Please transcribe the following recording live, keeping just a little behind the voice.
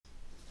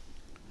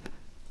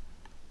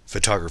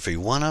Photography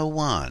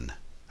 101,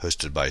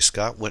 hosted by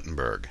Scott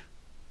Wittenberg.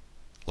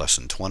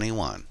 Lesson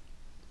 21.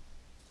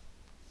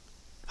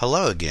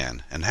 Hello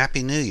again, and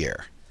Happy New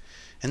Year!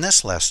 In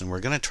this lesson, we're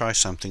going to try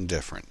something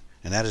different,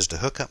 and that is to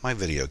hook up my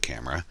video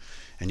camera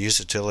and use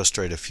it to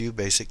illustrate a few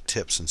basic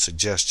tips and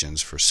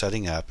suggestions for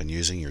setting up and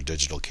using your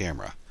digital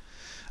camera.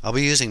 I'll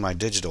be using my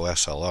digital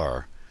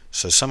SLR,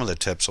 so some of the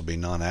tips will be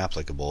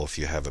non-applicable if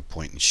you have a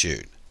point and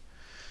shoot.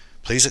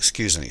 Please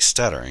excuse any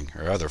stuttering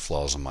or other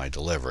flaws in my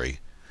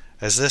delivery,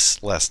 as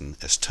this lesson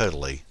is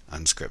totally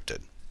unscripted.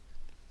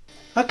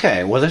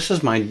 Okay, well, this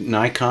is my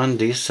Nikon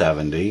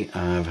D70.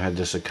 I've had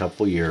this a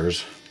couple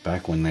years,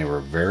 back when they were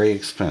very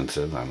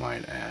expensive, I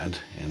might add,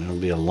 and it'll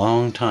be a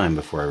long time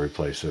before I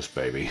replace this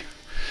baby.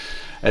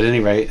 At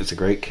any rate, it's a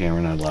great camera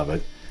and I love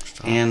it.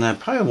 And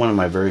probably one of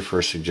my very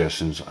first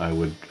suggestions I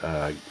would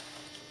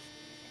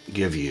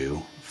give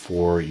you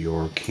for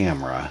your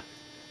camera,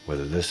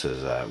 whether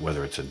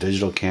it's a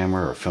digital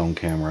camera or a film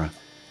camera,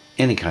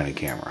 any kind of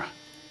camera,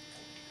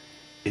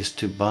 is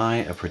to buy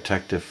a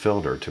protective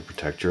filter to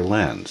protect your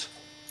lens.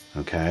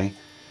 Okay,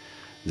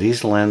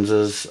 these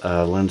lenses,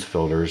 lens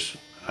filters,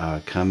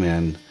 come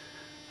in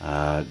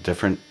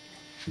different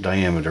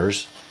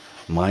diameters.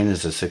 Mine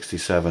is a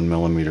 67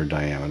 millimeter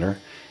diameter,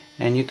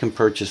 and you can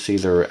purchase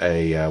either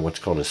a what's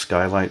called a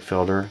skylight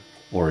filter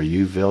or a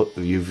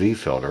UV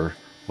filter,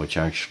 which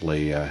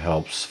actually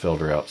helps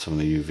filter out some of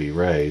the UV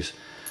rays.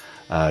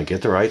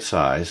 Get the right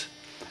size,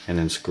 and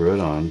then screw it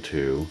on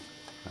to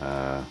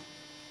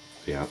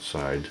the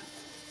outside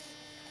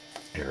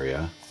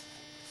area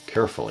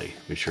carefully.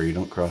 Be sure you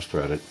don't cross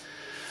thread it.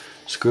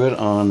 Screw it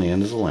on the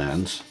end of the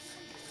lens,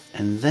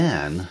 and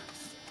then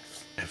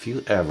if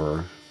you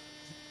ever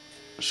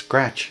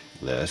scratch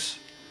this,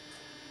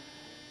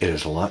 it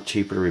is a lot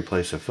cheaper to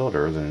replace a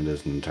filter than it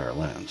is an entire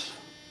lens.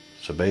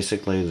 So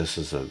basically, this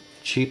is the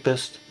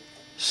cheapest,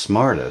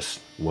 smartest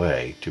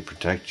way to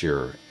protect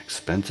your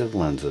expensive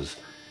lenses,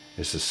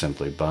 is to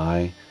simply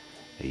buy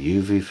a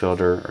UV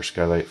filter or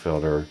skylight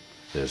filter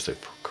that is the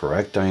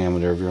correct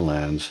diameter of your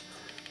lens,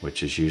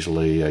 which is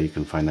usually, you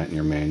can find that in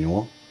your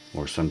manual,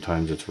 or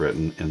sometimes it's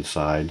written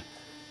inside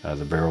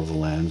the barrel of the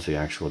lens, the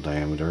actual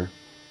diameter,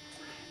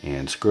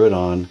 and screw it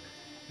on,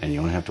 and you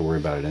don't have to worry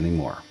about it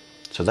anymore.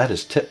 So that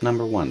is tip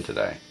number 1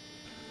 today.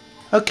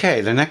 Okay,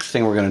 the next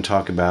thing we're going to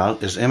talk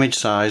about is image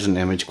size and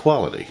image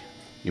quality.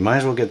 You might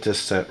as well get this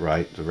set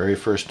right the very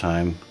first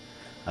time,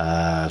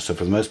 so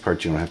for the most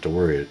part you don't have to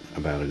worry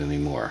about it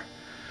anymore.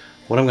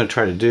 What I'm going to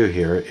try to do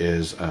here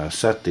is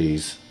set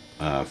these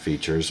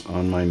features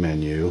on my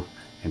menu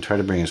and try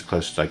to bring as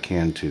close as I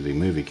can to the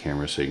movie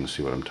camera so you can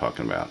see what I'm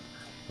talking about.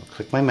 I'll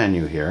click my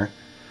menu here.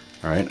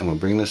 Alright, I'm going to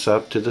bring this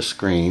up to the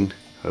screen,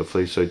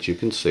 hopefully so that you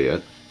can see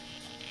it,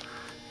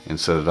 and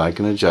so that I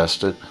can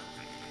adjust it.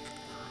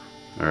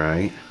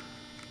 Alright,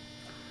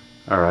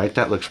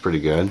 that looks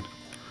pretty good.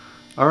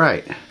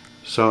 Alright,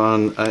 so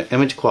on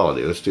image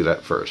quality, let's do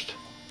that first.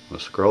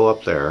 Let's scroll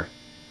up there.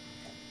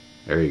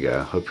 There you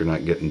go. Hope you're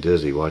not getting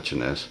dizzy watching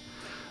this.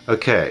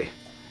 Okay,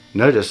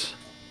 notice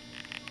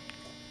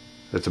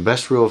that the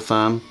best rule of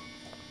thumb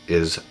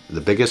is the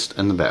biggest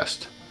and the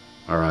best.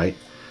 Alright,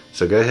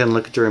 so go ahead and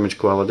look at your image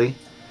quality.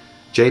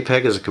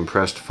 JPEG is a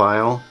compressed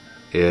file.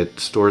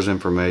 It stores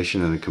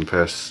information in a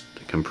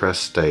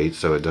compressed state,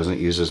 so it doesn't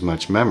use as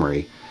much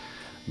memory,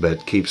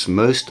 but keeps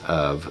most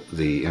of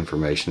the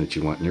information that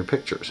you want in your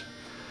pictures.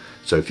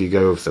 So if you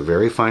go with the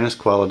very finest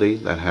quality,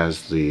 that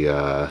has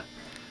the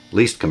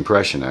least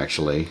compression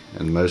actually,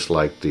 and most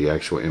like the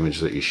actual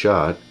image that you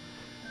shot,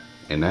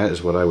 and that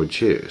is what I would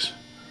choose.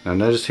 Now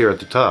notice here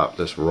at the top,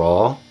 this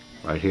RAW,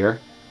 right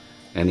here,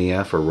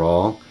 NEF or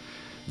RAW,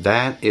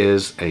 that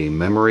is a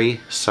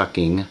memory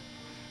sucking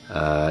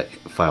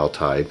file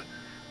type,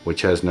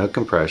 which has no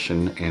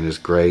compression and is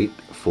great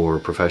for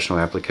professional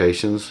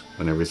applications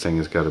when everything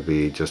has got to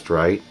be just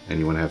right and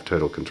you want to have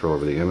total control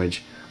over the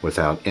image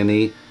without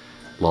any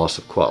loss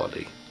of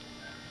quality.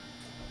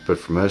 But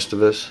for most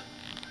of us,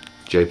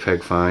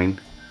 JPEG Fine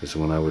is the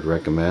one I would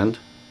recommend,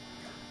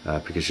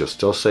 because you'll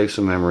still save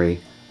some memory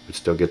but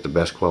still get the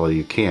best quality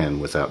you can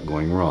without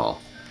going RAW.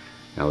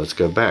 Now let's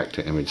go back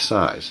to image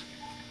size.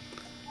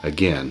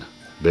 Again,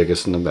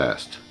 biggest and the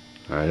best.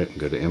 Alright,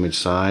 go to image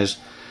size.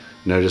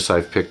 Notice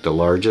I've picked the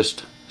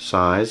largest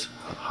size,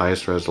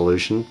 highest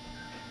resolution,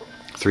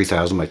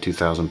 3000 by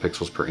 2000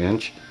 pixels per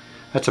inch.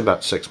 That's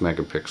about 6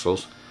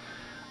 megapixels.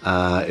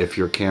 If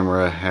your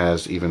camera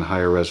has even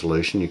higher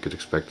resolution, you could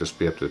expect this to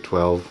be up to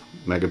 12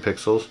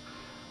 megapixels.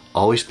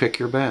 Always pick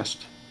your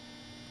best.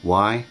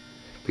 Why?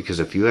 Because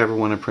if you ever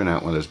want to print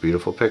out one of those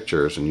beautiful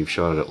pictures and you've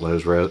shot it at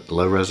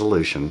low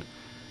resolution,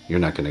 you're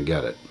not going to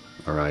get it.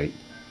 Alright?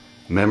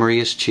 Memory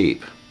is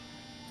cheap.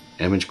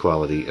 Image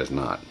quality is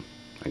not.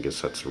 I guess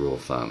that's the rule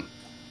of thumb.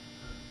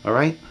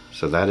 Alright,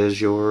 so that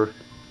is your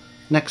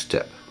next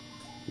tip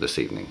this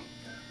evening.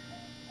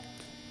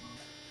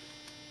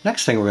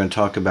 Next thing we're going to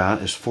talk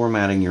about is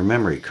formatting your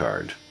memory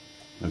card.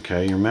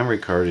 Okay, your memory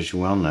card, as you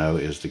well know,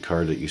 is the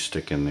card that you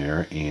stick in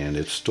there and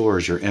it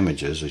stores your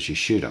images as you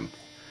shoot them.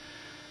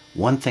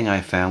 One thing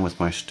I found with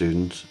my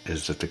students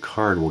is that the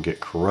card will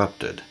get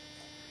corrupted.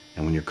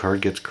 And when your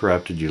card gets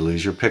corrupted, you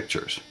lose your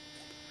pictures.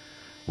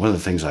 One of the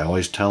things I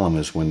always tell them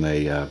is when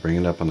they bring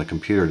it up on the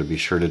computer to be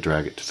sure to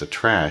drag it to the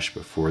trash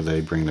before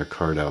they bring their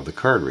card out of the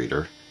card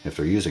reader, if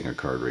they're using a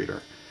card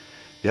reader.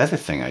 The other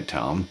thing I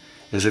tell them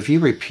is if you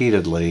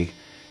repeatedly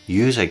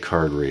use a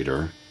card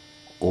reader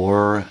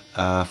or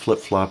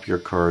flip-flop your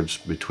cards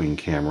between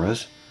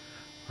cameras,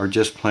 or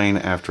just plain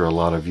after a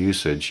lot of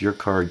usage, your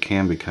card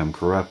can become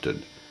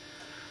corrupted.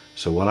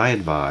 So what I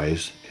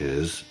advise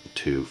is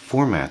to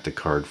format the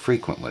card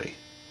frequently,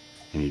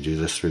 and you do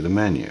this through the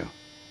menu.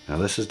 Now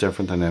this is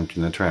different than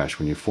emptying the trash.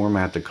 When you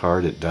format the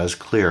card, it does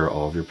clear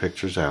all of your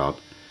pictures out,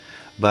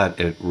 but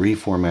it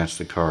reformats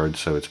the card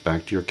so it's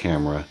back to your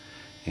camera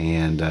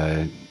and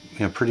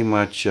pretty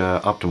much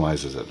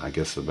optimizes it, I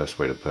guess is the best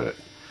way to put it.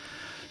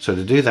 So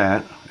to do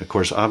that, of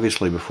course,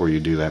 obviously before you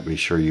do that, be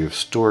sure you've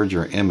stored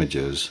your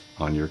images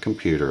on your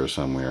computer or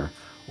somewhere,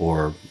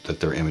 or that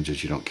they're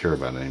images you don't care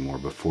about anymore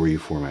before you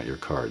format your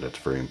card. That's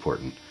very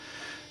important.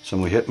 So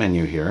we hit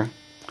menu here.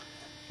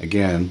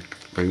 Again,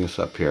 bring this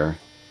up here.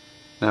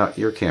 Now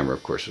your camera,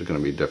 of course, is going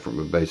to be different,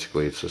 but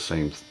basically it's the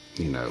same,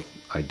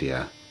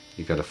 idea.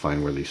 You got to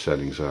find where these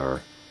settings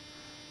are.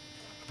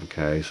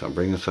 Okay, so I'm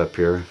bringing this up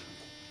here.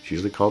 It's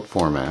usually called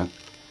format.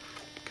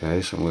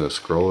 Okay, so I'm going to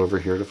scroll over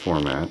here to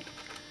format.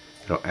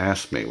 It'll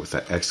ask me with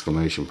that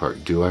exclamation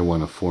part, do I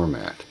want to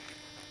format?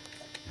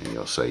 And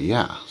you'll say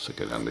yeah. So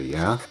go down to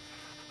yeah.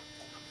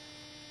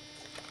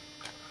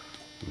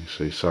 Let me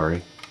see,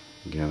 sorry.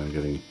 Again, I'm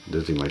getting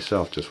dizzy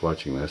myself just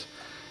watching this.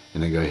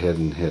 And then go ahead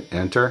and hit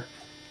enter.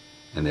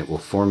 And it will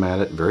format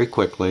it very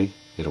quickly.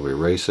 It'll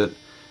erase it.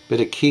 But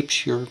it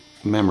keeps your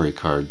memory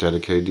card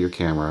dedicated to your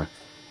camera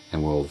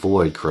and will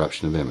avoid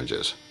corruption of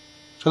images.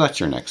 So that's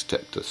your next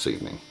tip this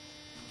evening.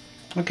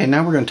 Okay,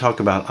 now we're going to talk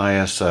about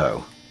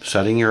ISO.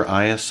 Setting your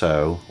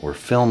ISO or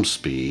film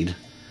speed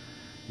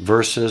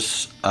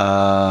versus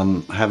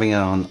having it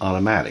on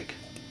automatic.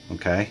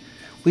 Okay,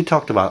 we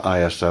talked about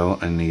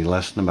ISO in the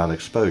lesson about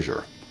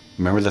exposure.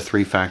 Remember the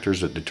three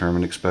factors that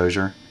determine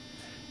exposure?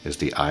 Is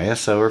the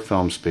ISO or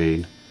film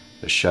speed,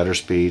 the shutter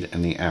speed,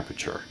 and the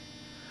aperture.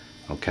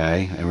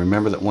 Okay, and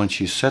remember that once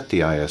you set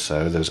the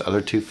ISO, those other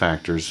two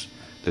factors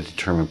that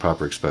determine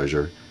proper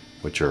exposure,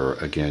 which are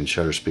again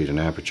shutter speed and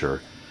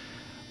aperture,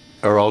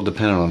 are all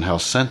dependent on how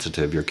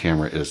sensitive your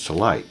camera is to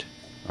light.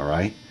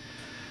 Alright?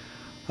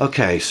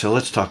 Okay, so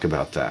let's talk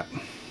about that.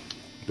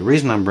 The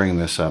reason I'm bringing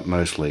this up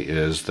mostly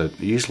is that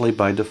usually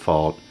by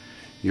default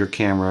your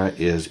camera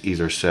is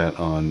either set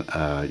on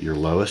your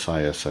lowest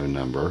ISO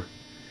number.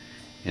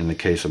 In the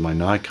case of my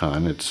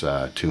Nikon, it's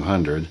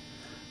 200.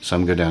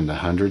 Some go down to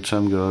 100,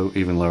 some go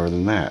even lower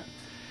than that.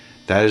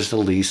 That is the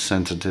least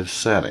sensitive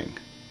setting.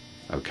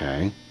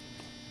 Okay?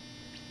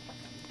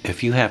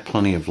 If you have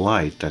plenty of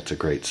light, that's a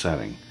great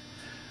setting.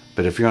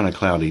 But if you're on a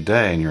cloudy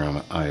day and you're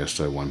on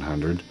ISO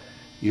 100,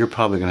 you're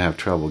probably going to have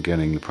trouble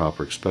getting the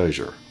proper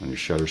exposure on your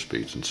shutter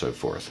speeds and so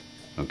forth.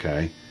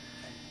 Okay?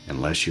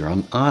 Unless you're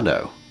on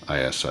auto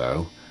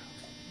ISO,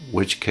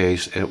 which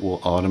case it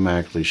will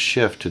automatically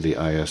shift to the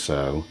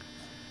ISO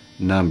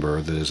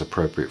number that is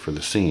appropriate for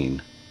the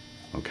scene.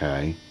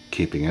 Okay?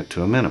 Keeping it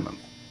to a minimum.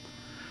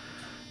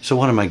 So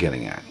what am I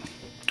getting at?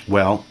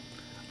 Well,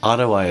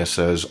 auto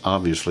ISO is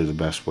obviously the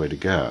best way to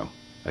go,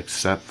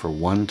 except for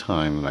one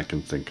time that I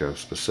can think of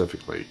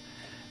specifically,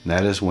 and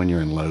that is when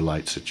you're in low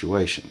light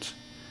situations.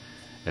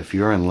 If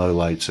you're in low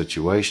light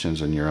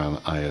situations and you're on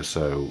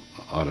ISO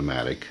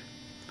automatic,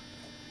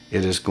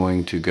 it is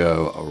going to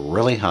go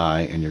really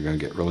high and you're going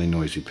to get really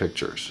noisy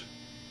pictures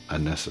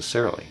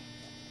unnecessarily.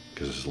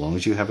 Because as long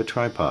as you have a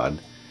tripod,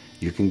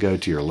 you can go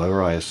to your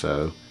lower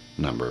ISO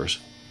numbers,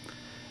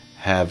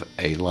 have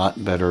a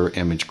lot better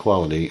image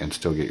quality, and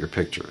still get your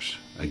pictures.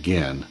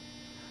 Again,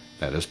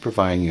 that is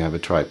providing you have a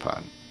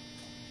tripod.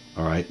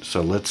 Alright,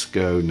 so let's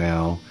go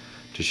now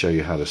to show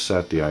you how to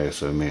set the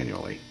ISO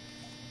manually.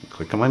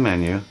 Click on my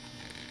menu, and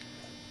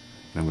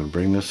I'm going to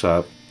bring this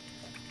up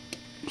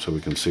so we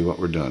can see what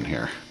we're doing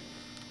here.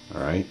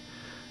 Alright,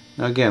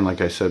 now again,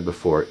 like I said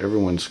before,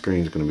 everyone's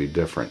screen is going to be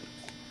different.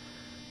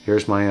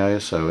 Here's my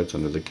ISO, it's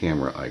under the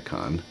camera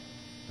icon.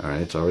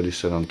 Alright, it's already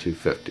set on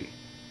 250.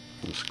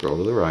 I'll scroll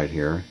to the right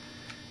here,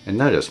 and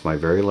notice my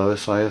very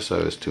lowest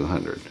ISO is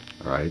 200.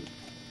 Alright,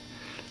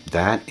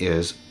 that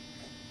is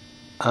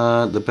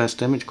the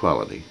best image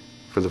quality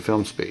for the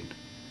film speed.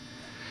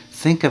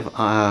 Think of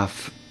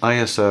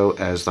ISO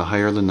as the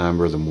higher the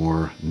number, the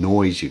more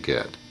noise you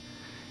get.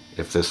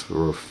 If this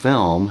were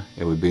film,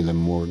 it would be the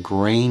more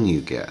grain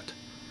you get.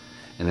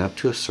 And up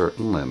to a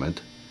certain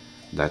limit,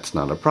 that's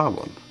not a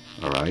problem.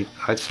 Alright,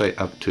 I'd say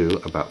up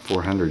to about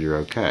 400 you're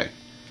okay.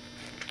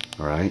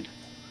 Alright,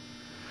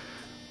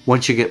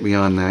 once you get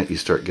beyond that, you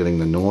start getting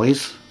the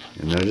noise.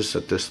 And notice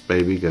that this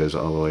baby goes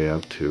all the way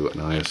up to an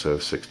ISO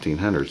of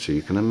 1600. So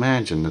you can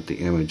imagine that the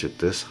image at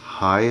this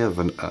high of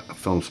a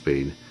film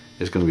speed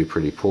is going to be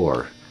pretty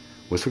poor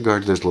with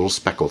regard to those little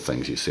speckle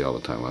things you see all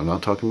the time. I'm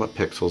not talking about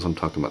pixels, I'm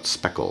talking about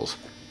speckles,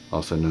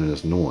 also known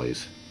as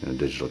noise in a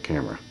digital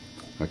camera.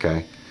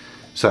 Okay,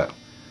 so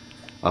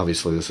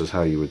Obviously this is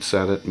how you would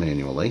set it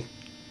manually.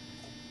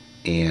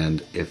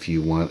 And if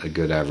you want a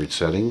good average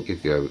setting, you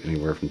go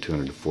anywhere from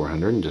 200 to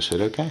 400 and just hit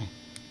OK.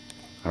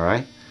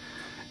 Alright?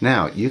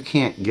 Now, you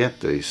can't get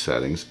these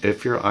settings.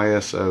 If your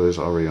ISO is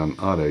already on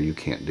auto, you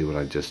can't do what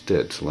I just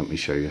did. So let me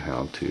show you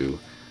how to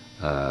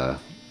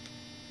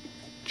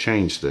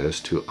change this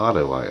to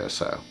auto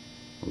ISO.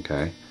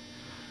 Okay?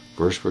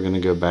 First we're going to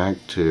go back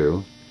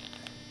to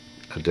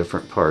a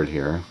different part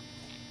here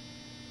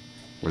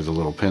where the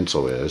little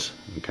pencil is.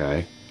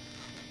 Okay?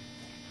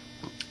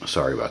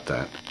 Sorry about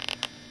that.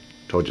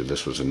 Told you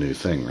this was a new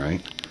thing,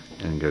 right?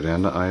 And go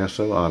down to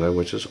ISO auto,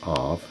 which is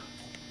off.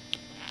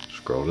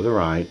 Scroll to the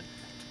right.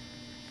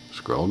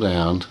 Scroll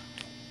down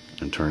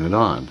and turn it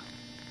on.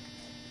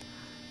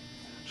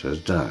 It says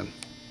done.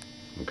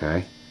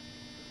 Okay?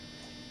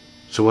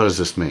 So what does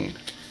this mean?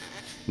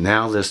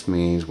 Now this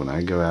means when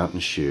I go out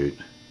and shoot,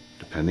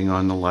 depending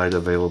on the light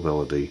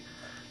availability,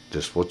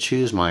 this will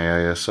choose my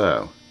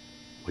ISO,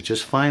 which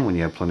is fine when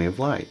you have plenty of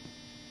light.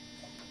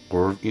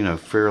 Or, you know,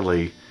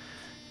 fairly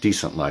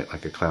decent light,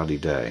 like a cloudy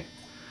day.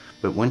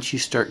 But once you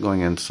start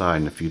going inside,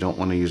 and if you don't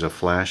want to use a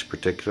flash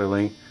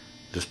particularly,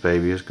 this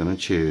baby is going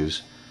to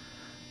choose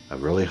a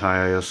really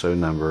high ISO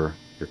number.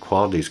 Your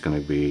quality is going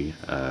to be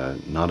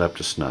not up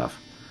to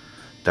snuff.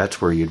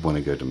 That's where you'd want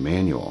to go to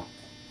manual.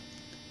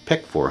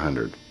 Pick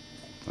 400.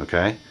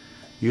 Okay?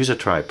 Use a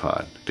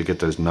tripod to get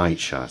those night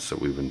shots that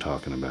we've been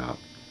talking about,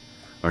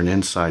 or an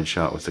inside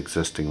shot with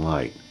existing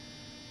light.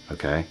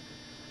 Okay?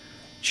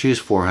 Choose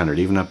 400,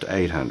 even up to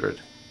 800.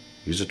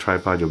 Use a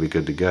tripod, you'll be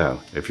good to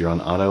go. If you're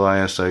on auto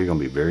ISO, you're going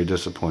to be very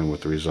disappointed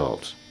with the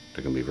results.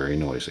 They're going to be very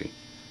noisy.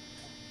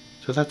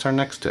 So that's our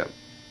next tip.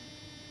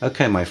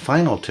 Okay, my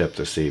final tip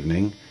this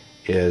evening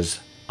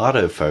is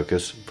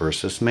autofocus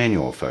versus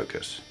manual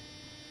focus.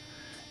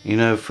 You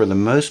know, for the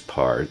most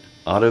part,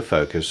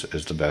 autofocus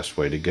is the best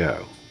way to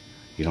go.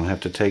 You don't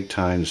have to take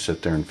time to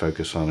sit there and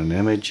focus on an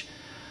image.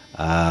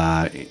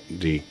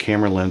 The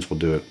camera lens will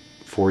do it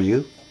for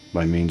you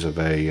by means of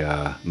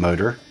a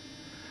motor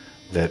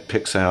that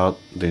picks out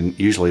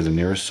usually the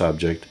nearest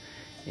subject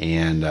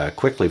and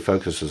quickly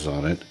focuses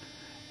on it,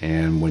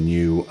 and when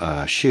you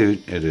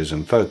shoot, it is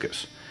in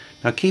focus.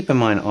 Now keep in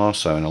mind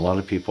also, and a lot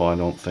of people I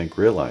don't think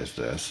realize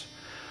this,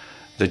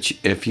 that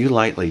if you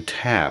lightly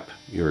tap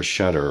your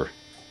shutter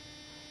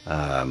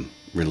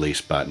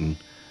release button,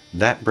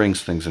 that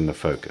brings things into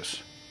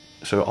focus.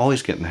 So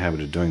always get in the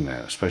habit of doing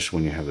that, especially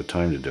when you have the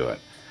time to do it.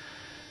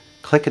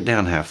 Click it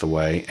down half the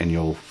way and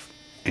you'll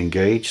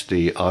engage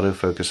the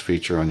autofocus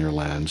feature on your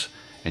lens,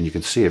 and you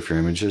can see if your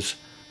image is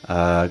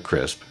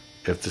crisp,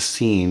 if the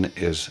scene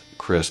is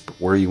crisp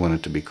where you want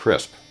it to be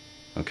crisp.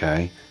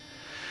 Okay?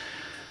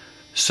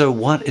 So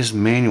what is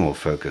manual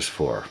focus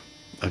for?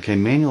 Okay,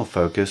 manual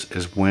focus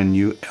is when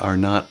you are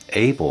not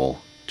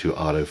able to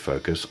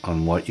autofocus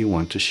on what you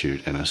want to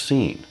shoot in a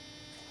scene.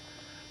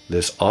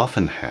 This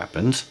often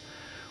happens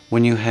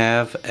when you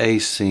have a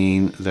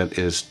scene that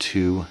is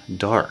too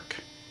dark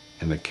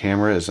and the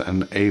camera is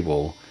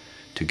unable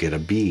to get a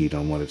bead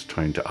on what it's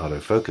trying to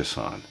autofocus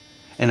on.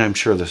 And I'm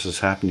sure this has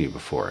happened to you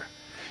before.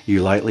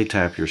 You lightly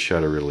tap your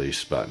shutter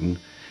release button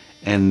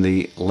and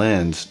the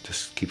lens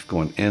just keeps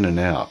going in and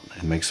out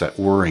and makes that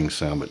whirring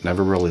sound but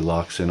never really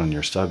locks in on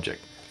your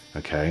subject.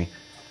 Okay?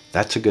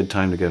 That's a good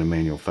time to go to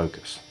manual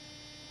focus.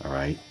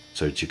 Alright?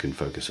 So that you can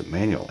focus it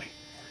manually.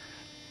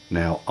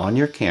 Now on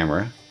your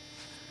camera,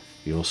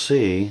 you'll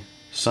see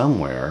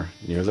somewhere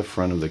near the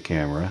front of the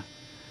camera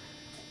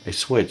a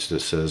switch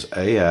that says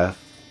AF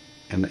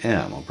and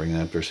M. I'll bring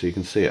that up there so you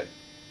can see it.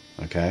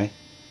 Okay?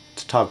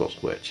 It's a toggle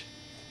switch.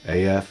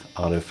 AF,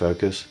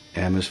 autofocus,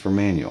 M is for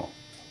manual.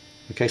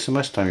 Okay, so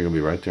most of the time you're going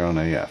to be right there on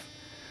AF.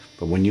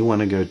 But when you want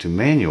to go to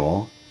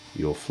manual,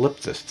 you'll flip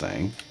this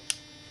thing,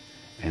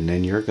 and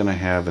then you're going to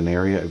have an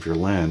area of your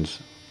lens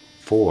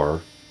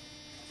for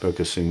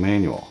focusing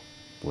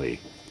manually.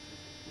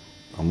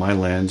 On my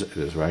lens, it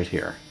is right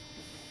here.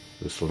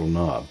 This little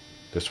knob.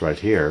 This right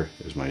here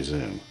is my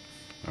zoom.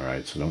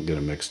 Alright, so don't get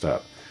them mixed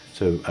up.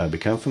 So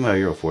become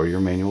familiar with where your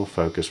manual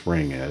focus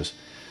ring is,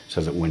 so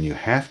that when you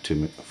have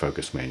to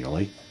focus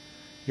manually,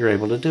 you're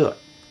able to do it.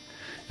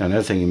 Now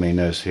another thing you may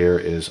notice here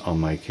is on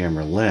my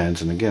camera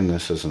lens, and again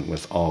this isn't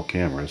with all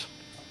cameras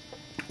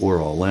or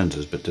all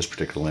lenses, but this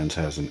particular lens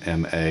has an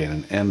MA and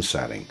an M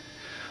setting.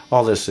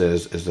 All this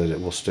is that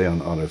it will stay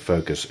on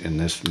autofocus in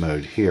this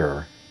mode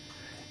here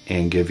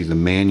and give you the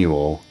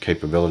manual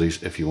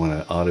capabilities if you want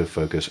to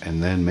autofocus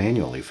and then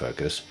manually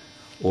focus,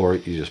 or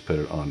you just put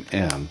it on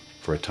M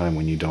for a time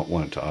when you don't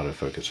want it to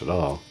autofocus at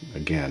all,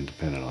 again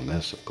depending on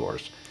this of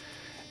course,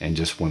 and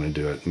just want to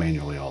do it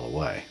manually all the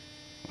way.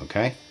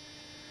 Okay?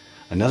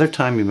 Another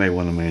time you may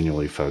want to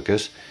manually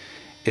focus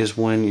is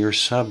when your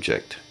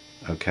subject,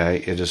 okay,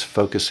 it is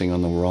focusing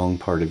on the wrong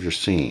part of your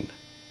scene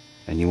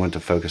and you want to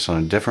focus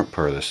on a different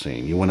part of the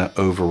scene. You want to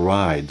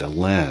override the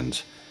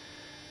lens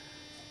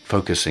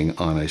focusing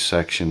on a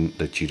section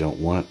that you don't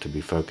want it to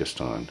be focused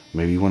on.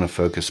 Maybe you want to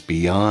focus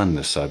beyond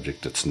the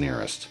subject that's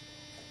nearest.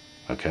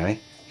 Okay?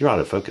 Your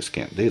autofocus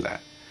can't do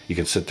that. you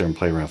can sit there and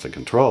play around with the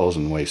controls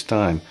and waste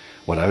time.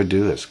 What I would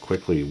do is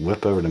quickly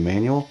whip over to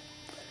manual,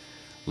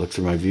 look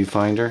through my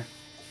viewfinder,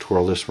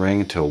 twirl this ring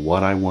until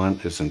what I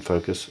want is in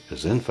focus, and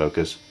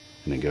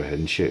then go ahead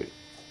and shoot.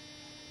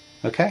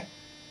 Okay?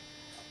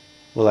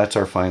 Well, that's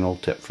our final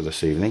tip for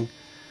this evening.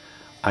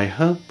 I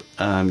hope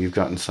you've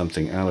gotten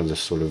something out of this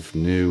sort of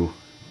new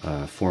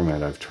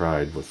format I've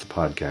tried with the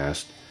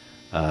podcast.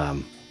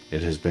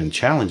 It has been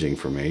challenging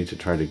for me to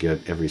try to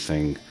get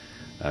everything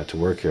to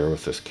work here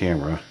with this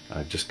camera.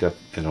 I've just got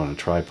it on a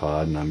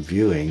tripod and I'm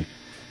viewing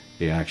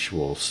the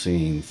actual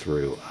scene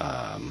through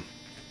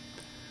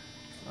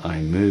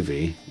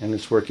iMovie, and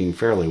it's working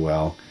fairly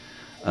well.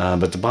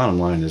 But the bottom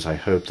line is I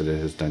hope that it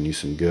has done you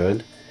some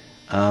good.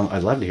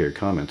 I'd love to hear your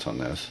comments on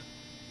this.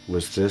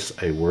 Was this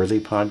a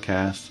worthy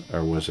podcast,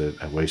 or was it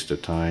a waste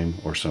of time,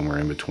 or somewhere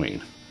in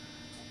between?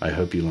 I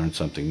hope you learned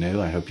something new.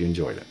 I hope you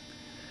enjoyed it.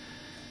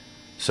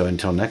 So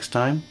until next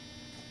time,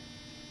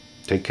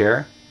 take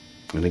care,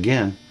 and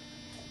again,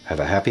 have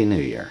a happy new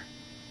year.